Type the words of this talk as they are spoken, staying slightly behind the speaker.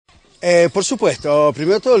Por supuesto,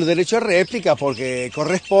 primero todo el derecho a réplica porque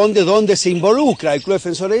corresponde donde se involucra el Club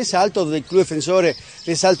Defensores de Salto, donde el Club Defensores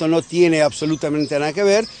de Salto no tiene absolutamente nada que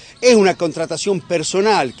ver, es una contratación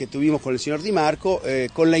personal que tuvimos con el señor Di Marco,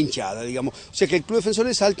 con la hinchada, digamos. O sea que el Club Defensores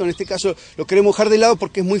de Salto en este caso lo queremos dejar de lado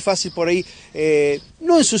porque es muy fácil por ahí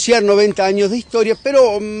no ensuciar 90 años de historia,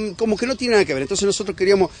 pero como que no tiene nada que ver. Entonces nosotros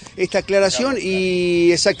queríamos esta aclaración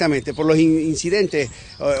y exactamente, por los incidentes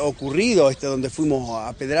ocurridos, donde fuimos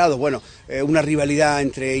apedrados, bueno, una rivalidad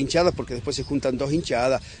entre hinchadas porque después se juntan dos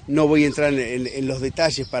hinchadas, no voy a entrar en los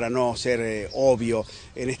detalles para no ser obvio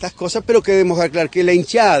en estas cosas, pero queremos aclarar que la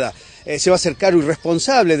hinchada se va a hacer cargo y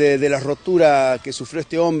responsable de la rotura que sufrió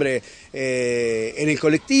este hombre en el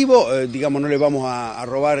colectivo, digamos no le vamos a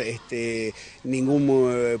robar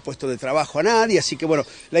ningún puesto de trabajo a nadie, así que bueno,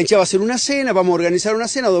 la hinchada va a hacer una cena, vamos a organizar una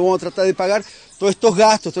cena donde vamos a tratar de pagar todos estos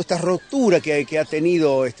gastos, toda esta rotura que ha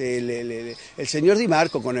tenido el señor Di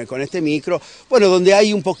Marco con este micro, bueno, donde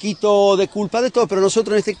hay un poquito de culpa de todo, pero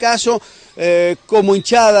nosotros en este caso, como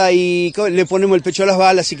hinchada y le ponemos el pecho a las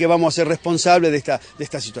balas, así que vamos a ser responsables de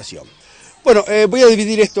esta situación. Bueno, voy a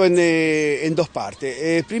dividir esto en dos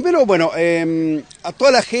partes. Primero, bueno, a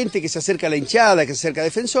toda la gente que se acerca a la hinchada, que se acerca a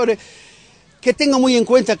Defensores, que tenga muy en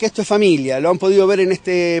cuenta que esto es familia, lo han podido ver en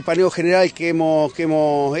este paneo general que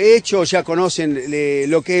hemos hecho, ya conocen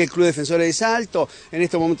lo que es el Club Defensores de Salto, en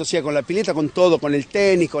estos momentos ya con la pileta, con todo, con el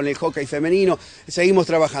tenis, con el hockey femenino, seguimos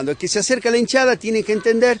trabajando. El que se acerca a la hinchada tiene que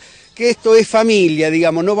entender que esto es familia,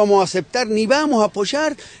 digamos, no vamos a aceptar ni vamos a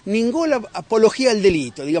apoyar ninguna apología al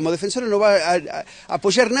delito, digamos, Defensores no va a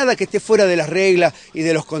apoyar nada que esté fuera de las reglas y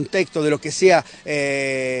de los contextos de lo que sea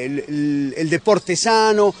el deporte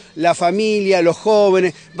sano, la familia, los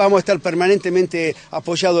jóvenes, vamos a estar permanentemente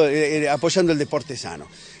apoyando el deporte sano.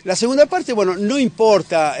 La segunda parte, bueno, no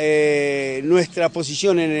importa nuestra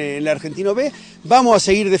posición en el Argentino B, vamos a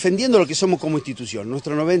seguir defendiendo lo que somos como institución,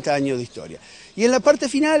 nuestros 90 años de historia. Y en la parte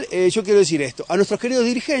final, yo quiero decir esto, a nuestros queridos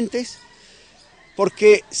dirigentes,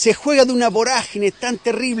 porque se juega de una vorágine tan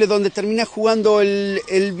terrible donde terminás jugando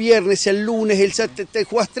el viernes, el lunes, te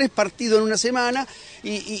jugás 3 partidos en una semana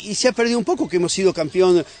y se ha perdido un poco que hemos sido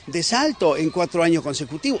campeón de salto en 4 años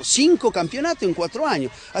consecutivos, 5 campeonatos en 4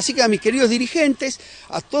 años. Así que a mis queridos dirigentes,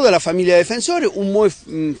 a toda la familia de Defensores, un muy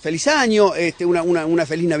feliz año, una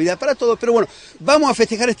feliz Navidad para todos, pero bueno, vamos a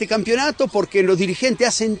festejar este campeonato porque los dirigentes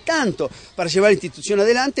hacen tanto para llevar la institución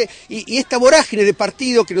adelante y esta vorágine de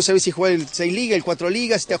partido que no sabés si juega el 6 Ligas, el 4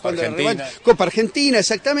 Ligas, si está jugando la revancha, Copa Argentina,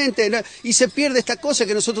 exactamente, ¿no? Y se pierde esta cosa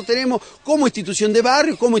que nosotros tenemos como institución de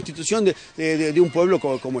barrio, como institución de un pueblo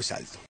como es Salto.